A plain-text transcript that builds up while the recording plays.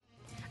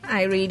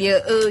iRadio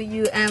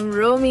OUM,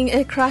 roaming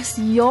across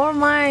your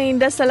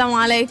mind.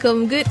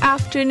 Assalamualaikum. Good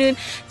afternoon.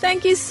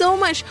 Thank you so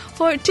much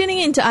for tuning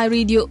in to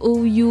iRadio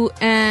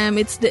OUM.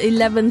 It's the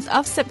 11th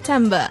of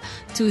September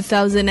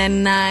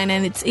 2009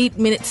 and it's 8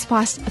 minutes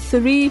past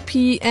 3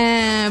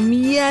 p.m.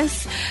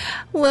 Yes,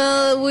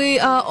 well, we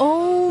are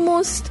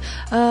almost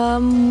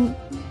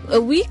a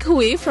week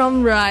away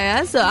from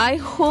Raya, so I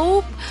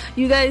hope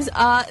you guys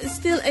are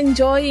still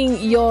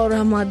enjoying your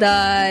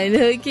Ramadan.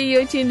 Okay,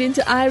 you're tuned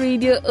into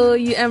iRadio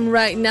OUM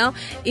right now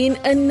in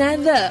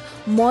another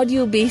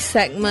module-based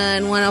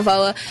segment, one of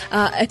our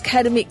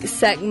academic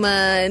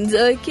segments.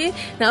 Okay,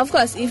 now of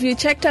course, if you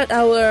checked out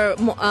our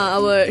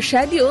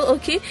schedule,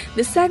 okay,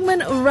 the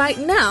segment right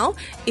now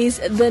is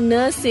the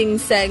nursing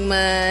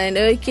segment.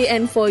 Okay,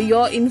 and for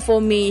your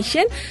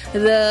information,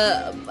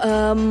 the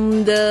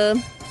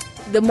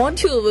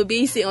module we're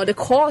basing, or the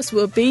course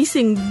we're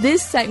basing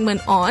this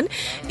segment on,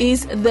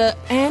 is the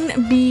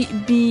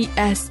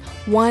NBBS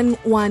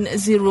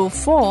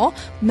 1104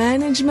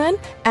 Management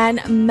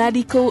and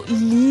Medical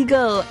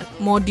Legal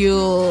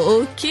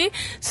module. Okay,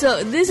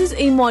 so this is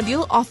a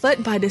module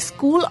offered by the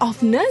School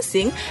of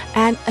Nursing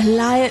and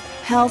Allied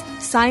Health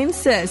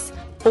Sciences,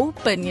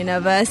 Open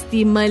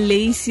University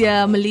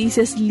Malaysia,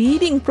 Malaysia's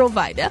leading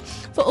provider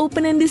for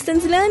open and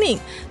distance learning.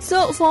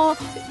 So for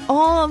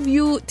all of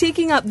you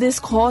taking up this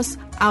course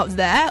out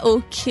there,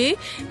 okay,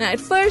 now at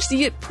first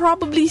you'd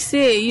probably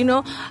say,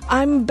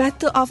 I'm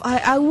better off,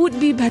 I would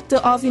be better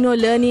off,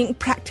 learning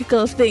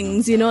practical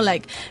things,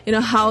 like,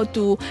 how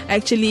to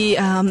actually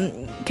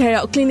carry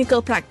out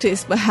clinical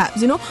practice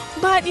perhaps,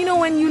 but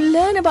when you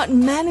learn about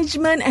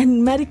management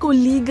and medical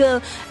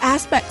legal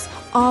aspects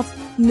of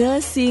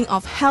nursing,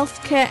 of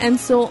healthcare and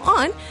so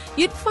on,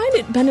 you'd find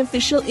it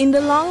beneficial in the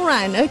long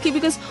run, okay,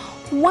 because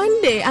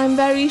one day I'm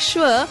very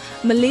sure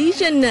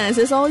Malaysian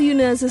nurses, all you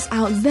nurses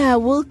out there,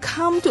 will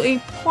come to a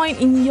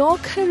point in your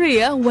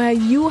career where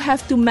you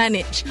have to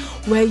manage,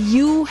 where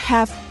you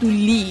have to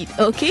lead,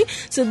 okay?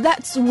 So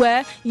that's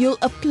where you'll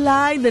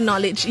apply the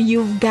knowledge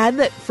you've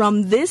gathered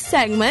from this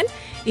segment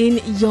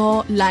in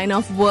your line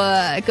of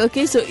work,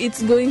 okay? So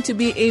it's going to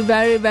be a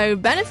very, very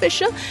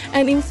beneficial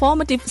and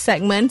informative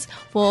segment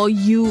for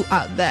you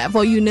out there,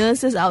 for you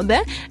nurses out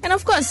there. And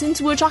of course,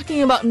 since we're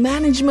talking about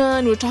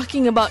management, we're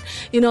talking about,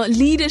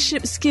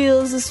 leadership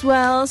skills as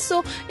well,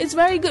 so it's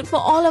very good for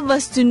all of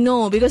us to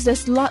know, because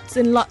there's lots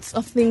and lots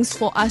of things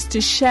for us to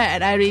share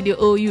at iRadio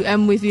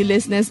OUM with you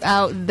listeners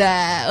out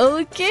there,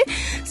 okay?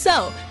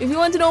 So if you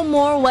want to know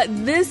more what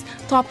this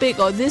topic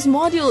or this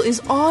module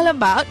is all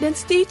about, then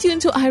stay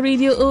tuned to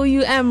iRadio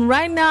OUM.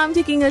 Right now I'm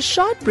taking a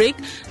short break.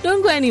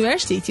 Don't go anywhere.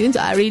 Stay tuned to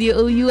iRadio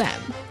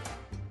OUM.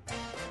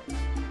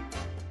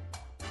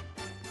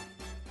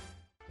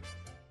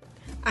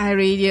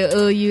 iRadio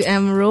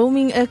OUM,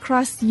 roaming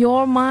across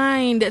your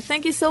mind.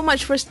 Thank you so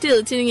much for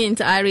still tuning in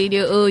to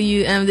iRadio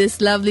OUM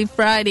this lovely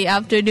Friday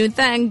afternoon.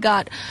 Thank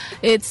God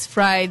it's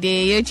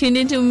Friday. You're tuned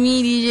into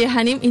me, DJ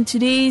Hanim, in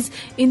today's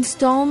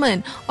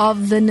installment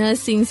of the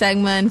nursing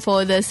segment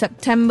for the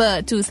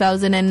September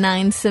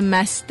 2009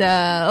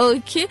 semester.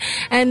 Okay,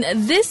 and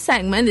this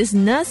segment, this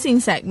nursing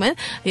segment,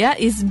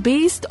 is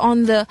based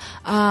on the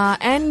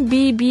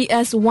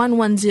NBBS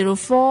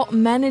 1104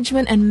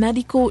 Management and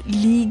Medical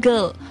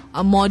Legal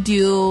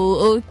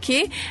module,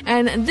 okay,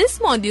 and this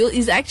module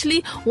is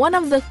actually one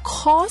of the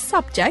core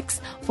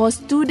subjects for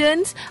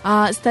students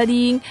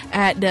studying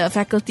at the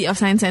Faculty of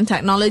Science and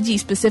Technology,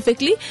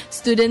 specifically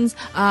students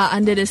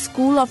under the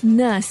School of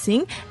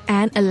Nursing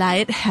and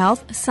Allied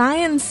Health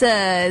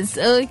Sciences,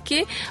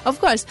 okay.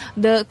 Of course,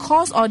 the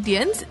course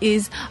audience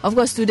is, of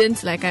course,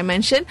 students, like I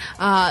mentioned,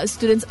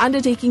 students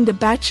undertaking the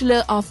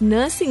Bachelor of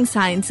Nursing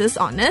Sciences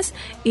Honours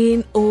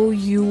in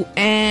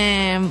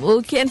OUM,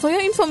 okay. And for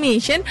your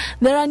information,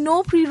 there are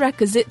no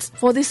prerequisites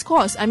for this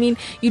course. I mean,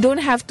 you don't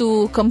have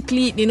to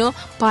complete,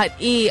 part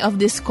A of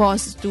this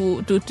course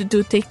to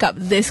take up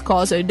this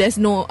course, or there's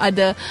no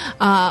other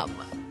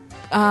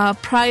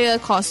prior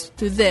cost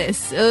to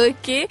this,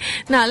 okay.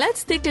 Now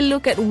let's take a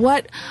look at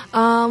what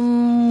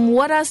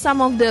are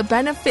some of the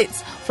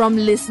benefits from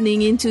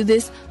listening into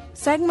this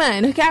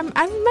segment. Okay,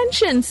 I've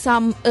mentioned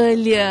some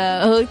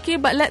earlier, okay,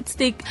 but let's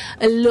take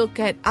a look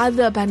at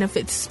other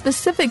benefits,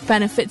 specific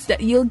benefits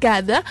that you'll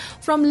gather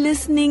from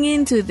listening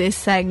into this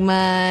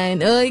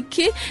segment.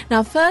 Okay,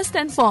 now first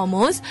and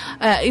foremost,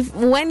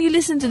 when you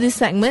listen to this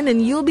segment,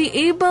 and you'll be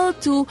able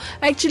to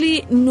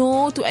actually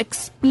know, to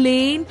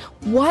explain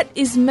what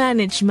is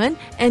management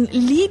and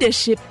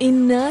leadership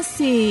in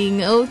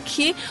nursing,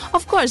 okay.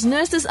 Of course,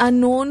 nurses are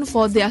known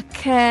for their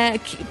care,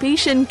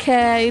 patient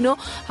care,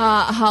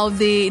 how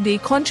they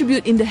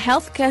contribute in the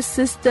healthcare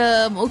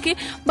system, okay,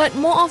 but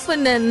more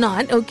often than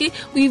not, okay,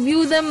 we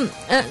view them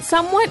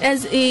somewhat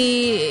as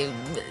a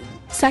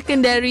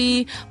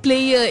secondary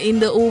player in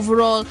the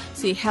overall,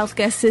 say,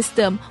 healthcare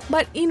system.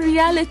 But in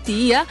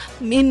reality,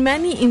 in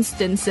many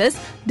instances,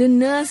 the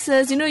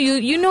nurses,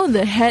 you know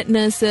the head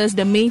nurses,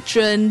 the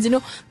matrons,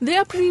 they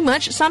are pretty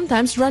much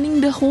sometimes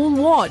running the whole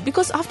ward,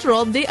 because after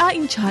all, they are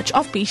in charge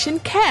of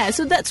patient care.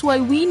 So that's why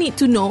we need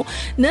to know,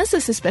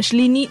 nurses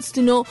especially needs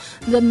to know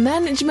the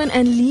management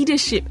and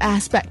leadership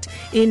aspect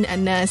in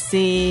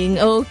nursing.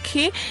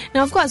 Okay.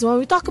 Now, of course, when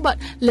we talk about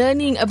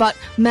learning about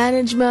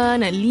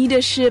management and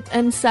leadership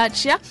and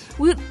such,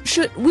 we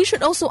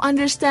should also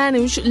understand,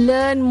 and we should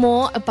learn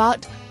more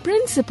about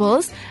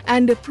principles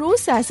and the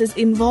processes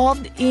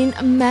involved in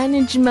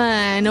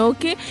management.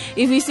 Okay,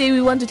 if we say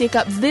we want to take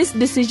up this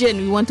decision,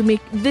 we want to make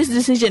this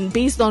decision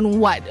based on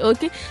what?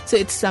 Okay, so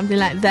it's something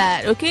like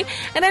that. Okay,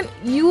 and then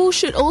you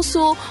should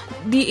also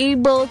be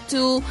able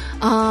to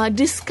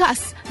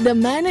discuss the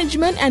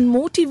management and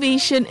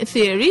motivation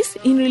theories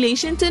in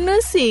relation to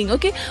nursing.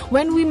 Okay,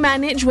 when we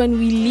manage, when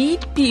we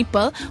lead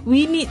people,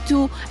 we need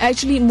to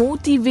actually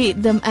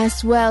motivate them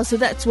as well. So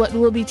that's what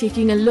we'll be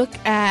taking a look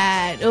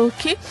at.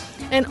 Okay.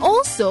 And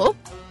also,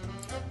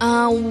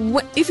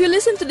 if you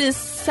listen to this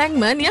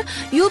segment,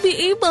 you'll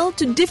be able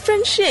to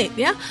differentiate,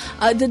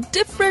 the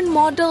different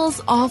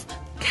models of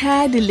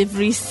care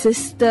delivery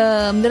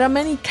system. There are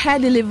many care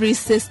delivery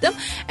systems,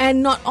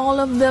 and not all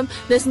of them,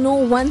 there's no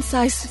one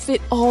size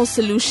fit all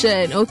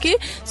solution. Okay,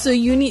 so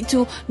you need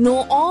to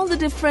know all the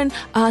different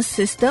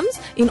systems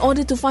in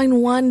order to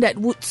find one that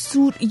would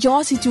suit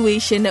your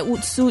situation, that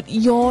would suit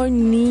your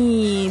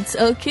needs.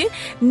 Okay,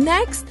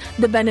 next,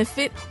 the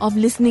benefit of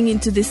listening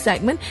into this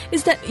segment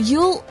is that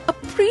you'll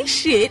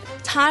appreciate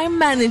time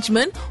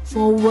management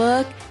for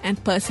work and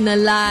personal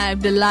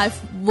life, the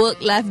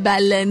work-life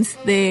balance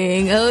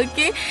thing.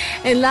 Okay,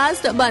 and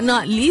last but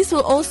not least,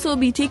 we'll also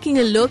be taking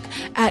a look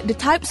at the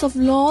types of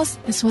laws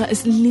as well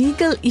as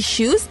legal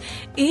issues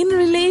in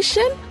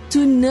relation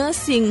to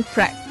nursing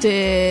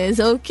practice.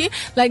 Okay,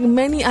 like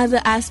many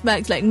other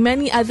aspects, like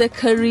many other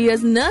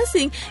careers,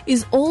 nursing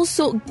is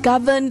also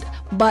governed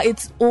by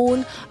its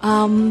own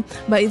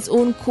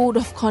code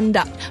of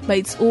conduct, by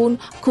its own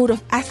code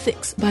of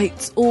ethics, by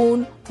its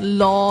own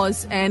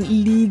laws and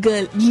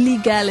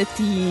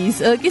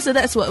legalities. Okay, so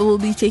that's what we'll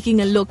be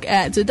taking a look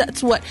at. So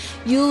that's what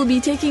you'll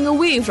be taking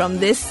away from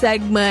this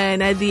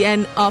segment at the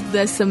end of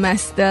the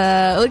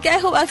semester. Okay, I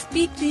hope I've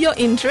piqued your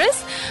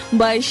interest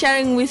by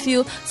sharing with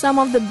you some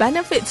of the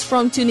benefits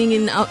from tuning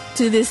in out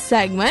to this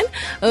segment.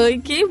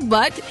 Okay,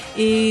 but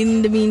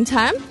in the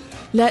meantime,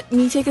 let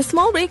me take a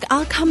small break.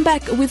 I'll come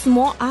back with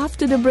more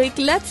after the break.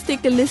 Let's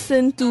take a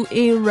listen to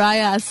a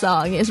Raya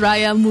song. Yes,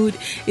 Raya mood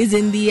is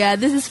in the air.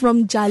 This is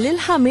from Jalil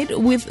Hamid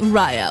with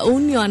Raya,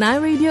 only on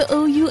iRadio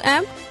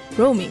OUM,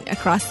 roaming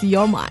across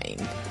your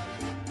mind.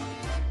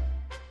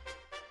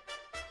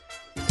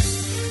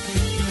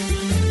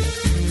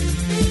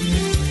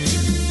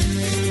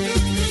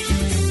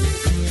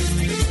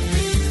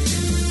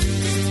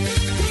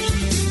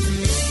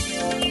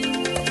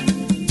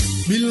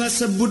 Bila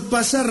sebut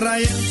pasar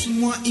raya,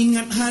 semua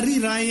ingat hari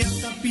raya,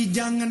 tapi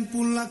jangan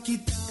pula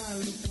kita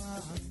lupa.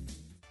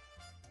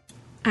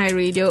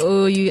 iRadio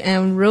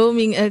OUM,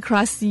 roaming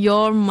across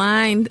your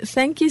mind.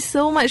 Thank you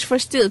so much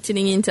for still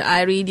tuning into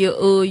iRadio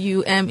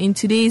OUM in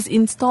today's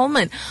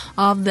installment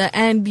of the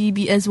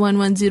NBBS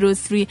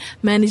 1103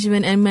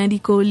 Management and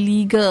Medical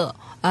Legal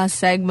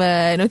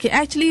segment. Okay,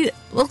 actually,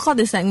 we'll call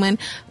this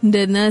segment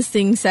the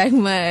nursing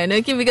segment.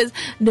 Okay, because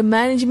the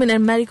management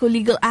and medical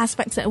legal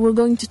aspects that we're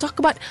going to talk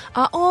about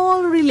are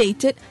all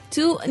related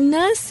to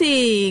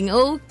nursing.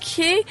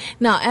 Okay,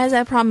 now as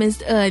I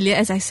promised earlier,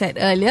 as I said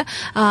earlier,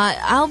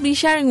 I'll be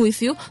sharing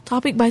with you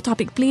topic by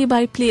topic, play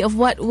by play of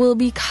what we'll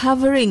be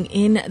covering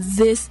in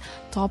this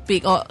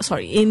topic,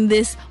 in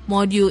this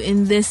module,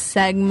 in this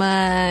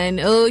segment.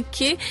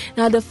 Okay,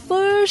 now the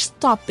first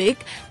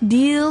topic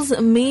deals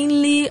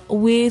mainly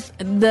with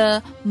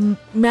the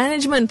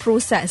management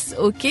process.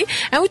 Okay,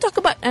 and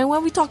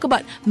when we talk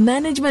about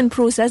management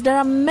process, there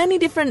are many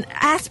different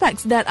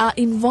aspects that are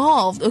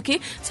involved.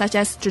 Okay, such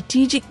as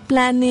strategic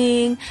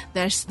planning,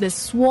 there's the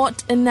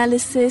SWOT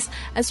analysis,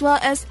 as well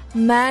as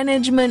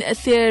management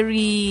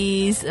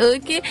theories.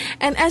 Okay,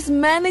 and as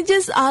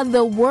managers are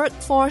the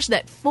workforce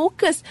that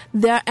focus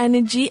their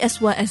energy as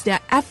well as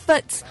their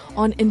efforts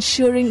on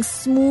ensuring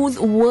smooth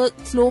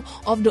workflow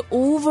of the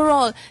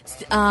overall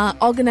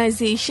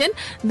organization,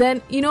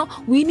 then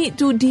we need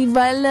to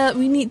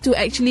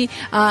actually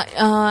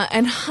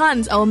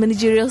enhance our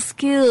managerial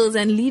skills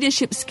and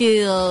leadership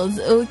skills.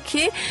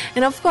 Okay,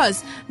 and of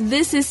course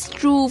this is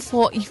true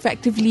for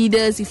effective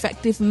leaders,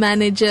 effective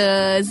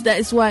managers. That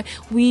is why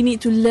we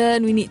need to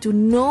learn, we need to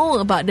know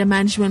about the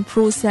management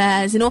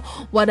process.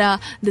 What are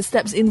the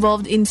steps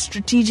involved in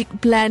strategic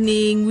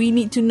planning. We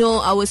need to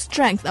know our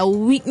strength, our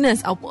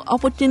weakness, our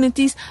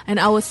opportunities, and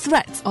our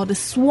threats, or the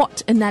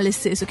SWOT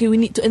analysis. Okay, we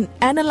need to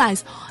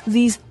analyze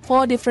these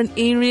 4 different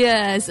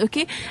areas,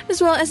 okay,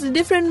 as well as the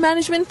different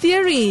management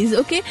theories.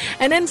 Okay,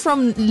 and then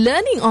from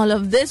learning all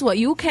of this, what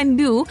you can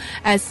do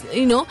as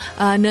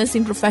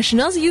nursing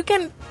professionals, you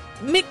can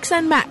mix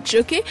and match,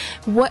 okay?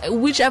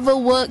 Whichever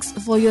works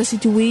for your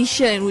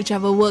situation,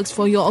 whichever works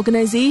for your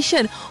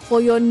organization,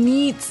 for your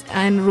needs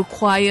and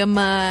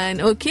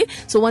requirement, okay?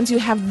 So once you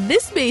have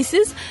this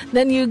basis,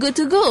 then you're good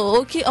to go,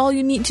 okay? All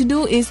you need to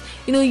do is,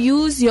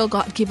 use your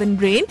God-given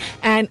brain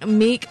and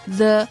make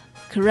the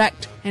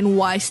correct and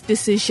wise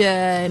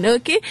decision,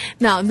 okay?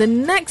 Now, the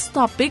next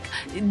topic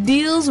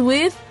deals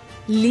with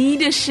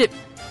leadership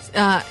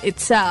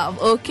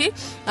itself, okay?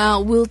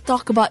 We'll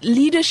talk about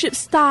leadership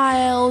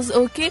styles,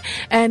 okay?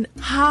 And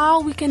how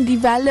we can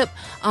develop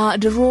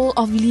the role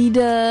of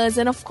leaders.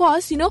 And of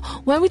course,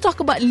 when we talk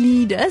about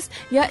leaders,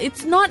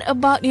 it's not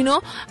about,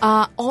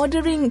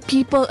 ordering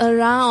people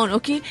around,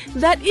 okay?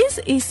 That is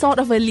a sort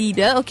of a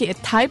leader, okay? A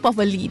type of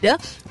a leader,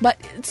 but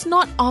it's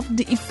not of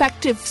the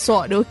effective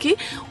sort, okay?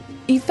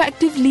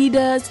 Effective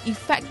leaders,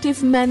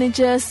 effective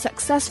managers,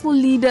 successful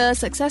leaders,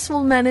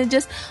 successful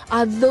managers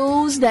are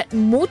those that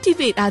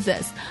motivate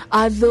others,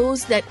 are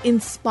those that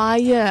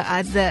inspire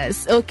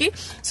others, okay?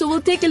 So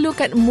we'll take a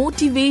look at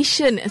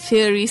motivation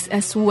theories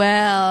as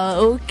well,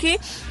 okay?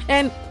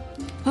 And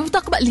when we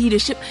talk about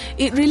leadership,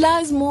 it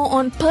relies more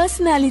on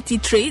personality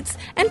traits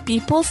and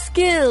people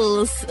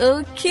skills,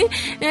 okay?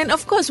 And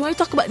of course, when we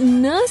talk about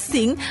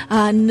nursing,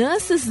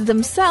 nurses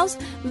themselves,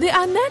 they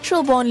are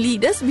natural born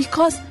leaders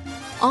because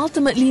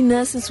ultimately,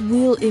 nurses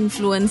will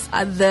influence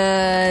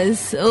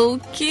others,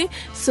 okay?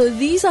 So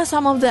these are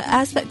some of the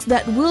aspects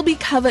that will be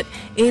covered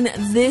in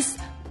this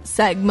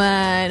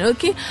segment,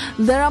 okay?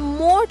 There are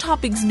more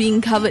topics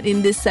being covered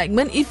in this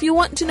segment. If you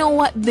want to know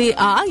what they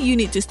are, you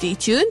need to stay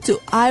tuned to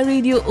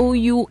iRadio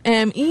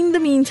OUM. In the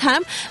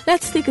meantime,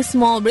 let's take a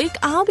small break.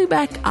 I'll be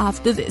back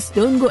after this.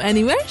 Don't go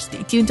anywhere.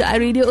 Stay tuned to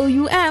iRadio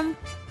OUM.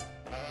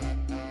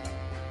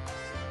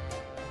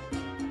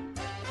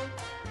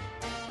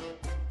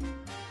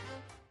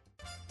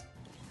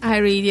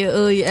 iRadio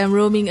OUM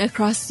roaming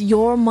across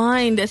your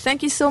mind.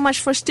 Thank you so much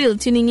for still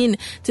tuning in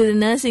to the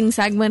nursing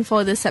segment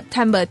for the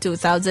September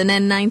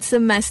 2009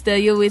 semester.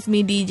 You're with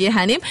me, DJ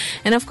Hanim.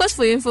 And of course,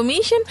 for your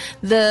information,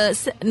 the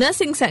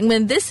nursing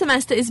segment this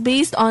semester is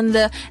based on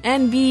the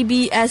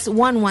NBBS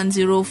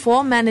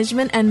 1104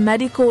 Management and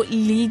Medical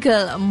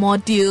Legal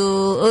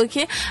module.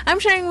 Okay, I'm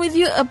sharing with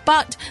you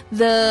about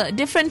the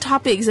different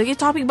topics. Okay,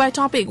 topic by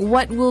topic,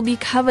 what will be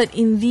covered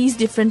in these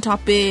different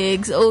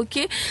topics.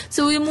 Okay,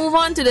 so we move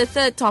on to the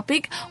third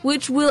topic,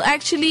 which will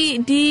actually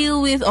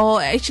deal with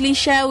or actually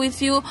share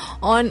with you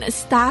on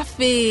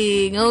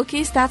staffing,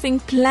 okay, staffing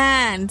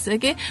plans,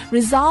 okay,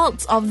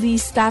 results of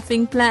these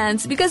staffing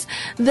plans, because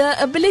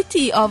the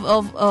ability of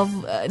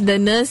the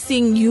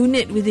nursing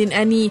unit within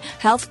any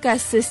healthcare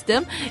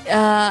system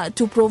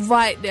to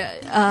provide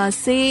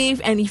safe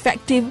and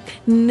effective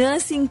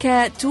nursing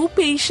care to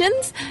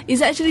patients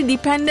is actually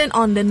dependent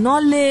on the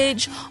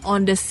knowledge,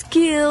 on the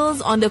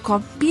skills, on the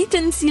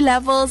competency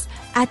levels,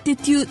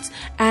 attitudes,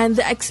 and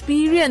the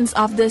experience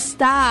of the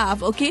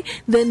staff, okay,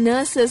 the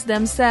nurses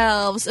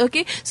themselves,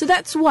 okay. So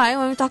that's why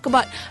when we talk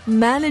about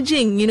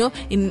managing,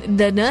 in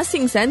the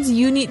nursing sense,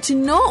 you need to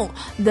know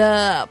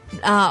the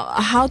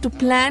how to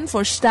plan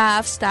for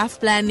staff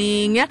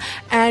planning,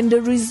 and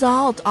the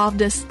result of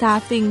the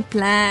staffing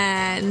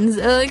plans,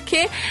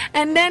 okay.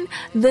 And then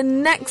the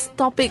next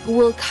topic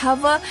we'll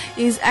cover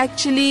is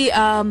actually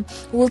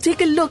we'll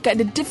take a look at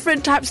the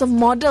different types of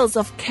models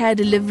of care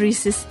delivery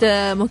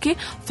system, okay,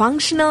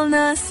 functional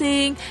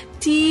nursing,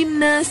 team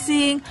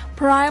nursing,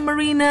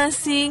 primary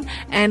nursing,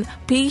 and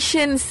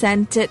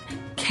patient-centered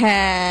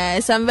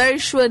care. So I'm very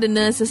sure the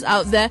nurses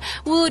out there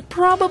would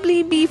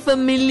probably be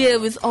familiar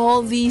with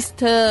all these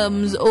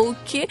terms,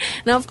 okay?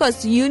 Now, of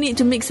course, you need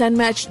to mix and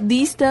match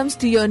these terms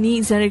to your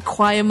needs and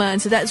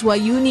requirements. So that's why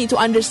you need to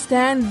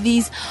understand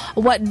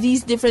what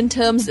these different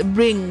terms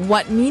bring,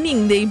 what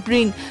meaning they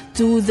bring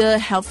to the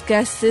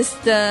healthcare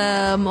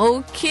system,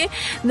 okay?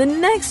 The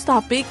next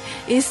topic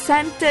is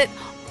centered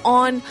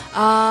on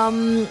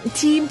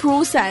team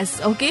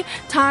process, okay,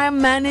 time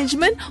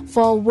management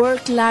for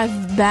work-life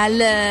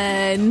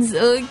balance,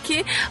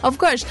 okay. Of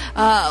course,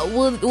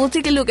 we'll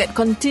take a look at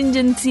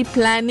contingency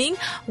planning,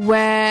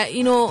 where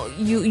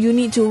you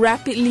need to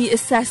rapidly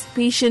assess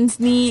patients'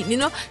 need,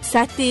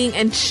 setting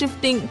and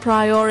shifting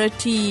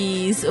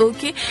priorities,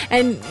 okay.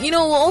 And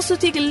we'll also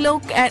take a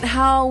look at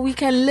how we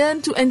can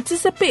learn to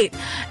anticipate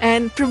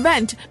and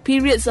prevent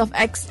periods of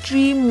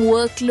extreme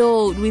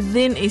workload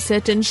within a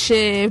certain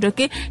shift,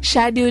 okay.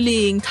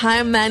 Scheduling,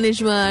 time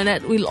management,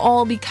 that will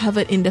all be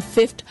covered in the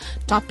fifth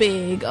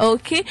topic,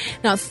 okay.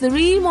 Now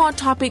 3 more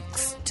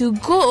topics to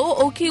go,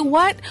 okay.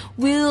 What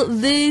will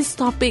this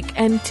topic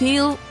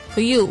entail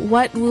for you?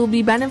 What will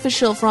be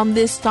beneficial from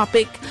this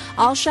topic?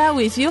 I'll share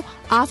with you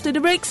after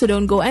the break, so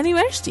don't go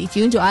anywhere. Stay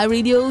tuned to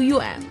iRadio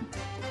UM.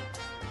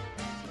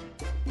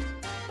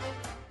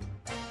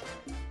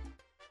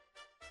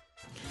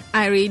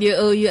 iRadio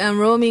OUM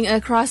roaming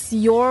across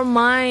your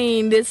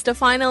mind. It's the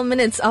final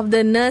minutes of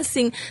the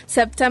Nursing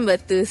September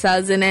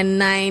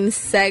 2009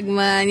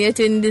 segment. You're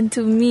tuned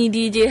into me,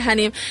 DJ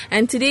Hanim,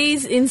 and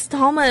today's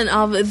installment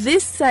of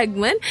this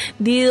segment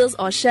deals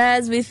or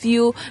shares with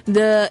you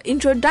the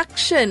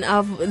introduction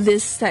of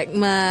this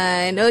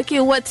segment. Okay,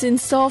 what's in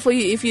store for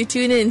you if you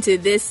tune into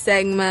this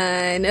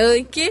segment?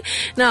 Okay,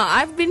 now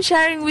I've been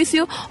sharing with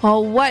you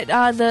what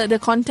are the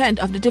content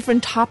of the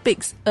different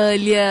topics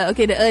earlier.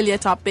 Okay, the earlier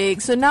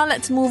topics. So now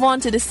let's move on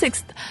to the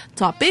sixth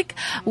topic,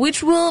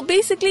 which will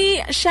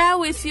basically share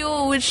with you,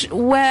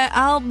 where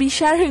I'll be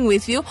sharing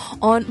with you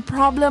on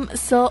problem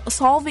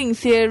solving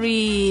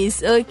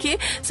theories. Okay,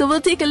 so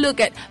we'll take a look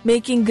at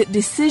making good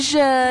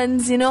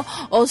decisions.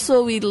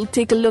 Also we'll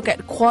take a look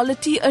at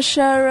quality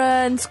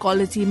assurance,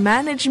 quality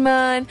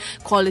management,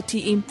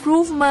 quality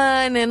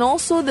improvement, and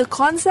also the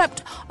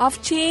concept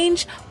of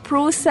change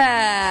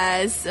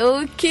process.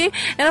 Okay,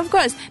 and of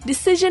course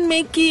decision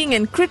making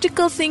and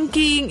critical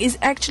thinking is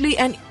actually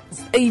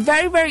a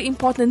very, very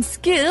important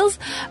skill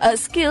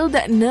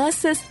that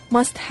nurses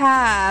must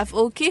have,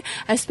 okay,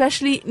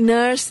 especially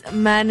nurse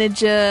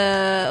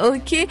manager,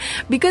 okay,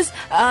 because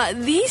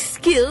these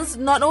skills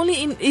not only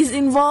is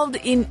involved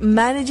in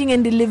managing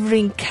and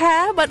delivering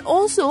care, but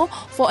also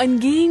for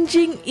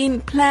engaging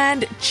in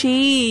planned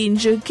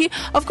change. Okay,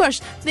 of course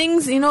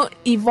things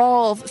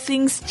evolve,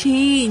 things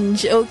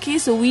change, okay,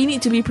 so we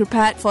need to be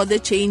prepared for the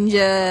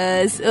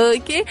changes.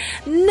 Okay,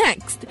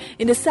 next,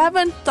 in the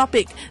seventh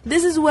topic,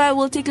 this is where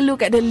we'll take a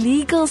look at the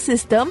legal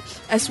system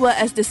as well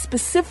as the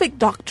specific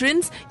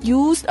doctrines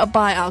used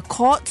by our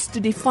courts to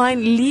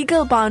define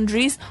legal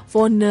boundaries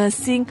for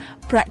nursing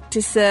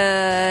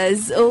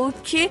practices.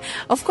 Okay,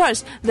 of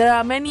course there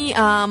are many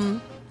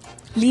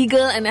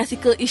legal and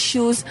ethical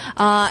issues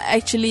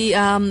actually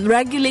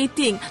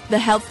regulating the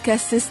healthcare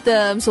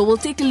system. So we'll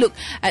take a look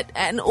at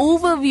an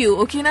overview.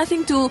 Okay,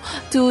 nothing too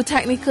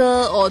technical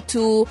or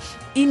too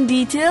in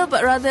detail,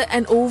 but rather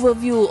an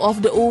overview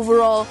of the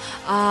overall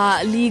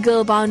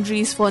legal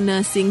boundaries for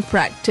nursing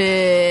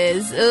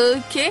practice.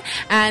 Okay,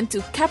 and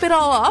to cap it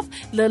all off,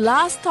 the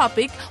last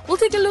topic, we'll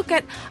take a look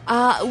at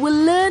we'll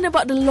learn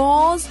about the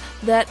laws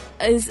that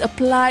is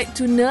applied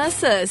to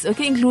nurses,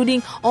 okay,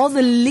 including all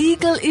the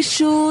legal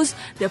issues,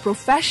 the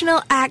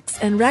professional acts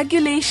and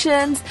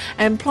regulations,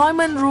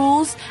 employment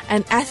rules,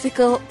 and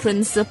ethical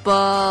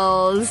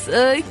principles.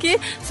 Okay,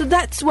 so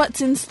that's what's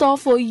in store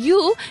for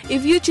you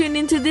if you tune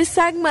into this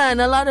segment.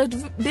 A lot of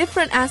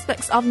different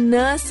aspects of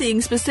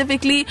nursing,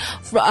 specifically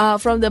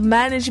from the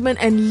management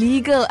and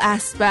legal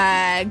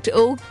aspect.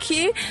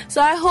 Okay,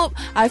 so I hope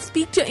I've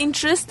piqued your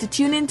interest to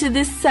tune into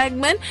this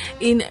segment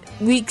in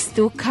weeks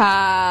to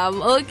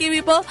come. Okay,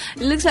 people,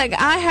 it looks like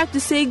I have to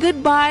say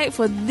goodbye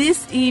for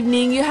this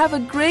evening. You have a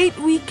great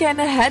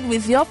weekend ahead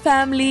with your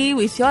family,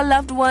 with your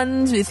loved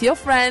ones, with your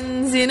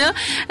friends,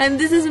 and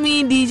this is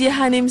me, DJ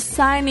Hanim,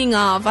 signing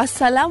off.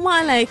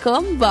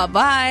 Assalamualaikum.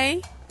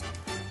 Bye-bye.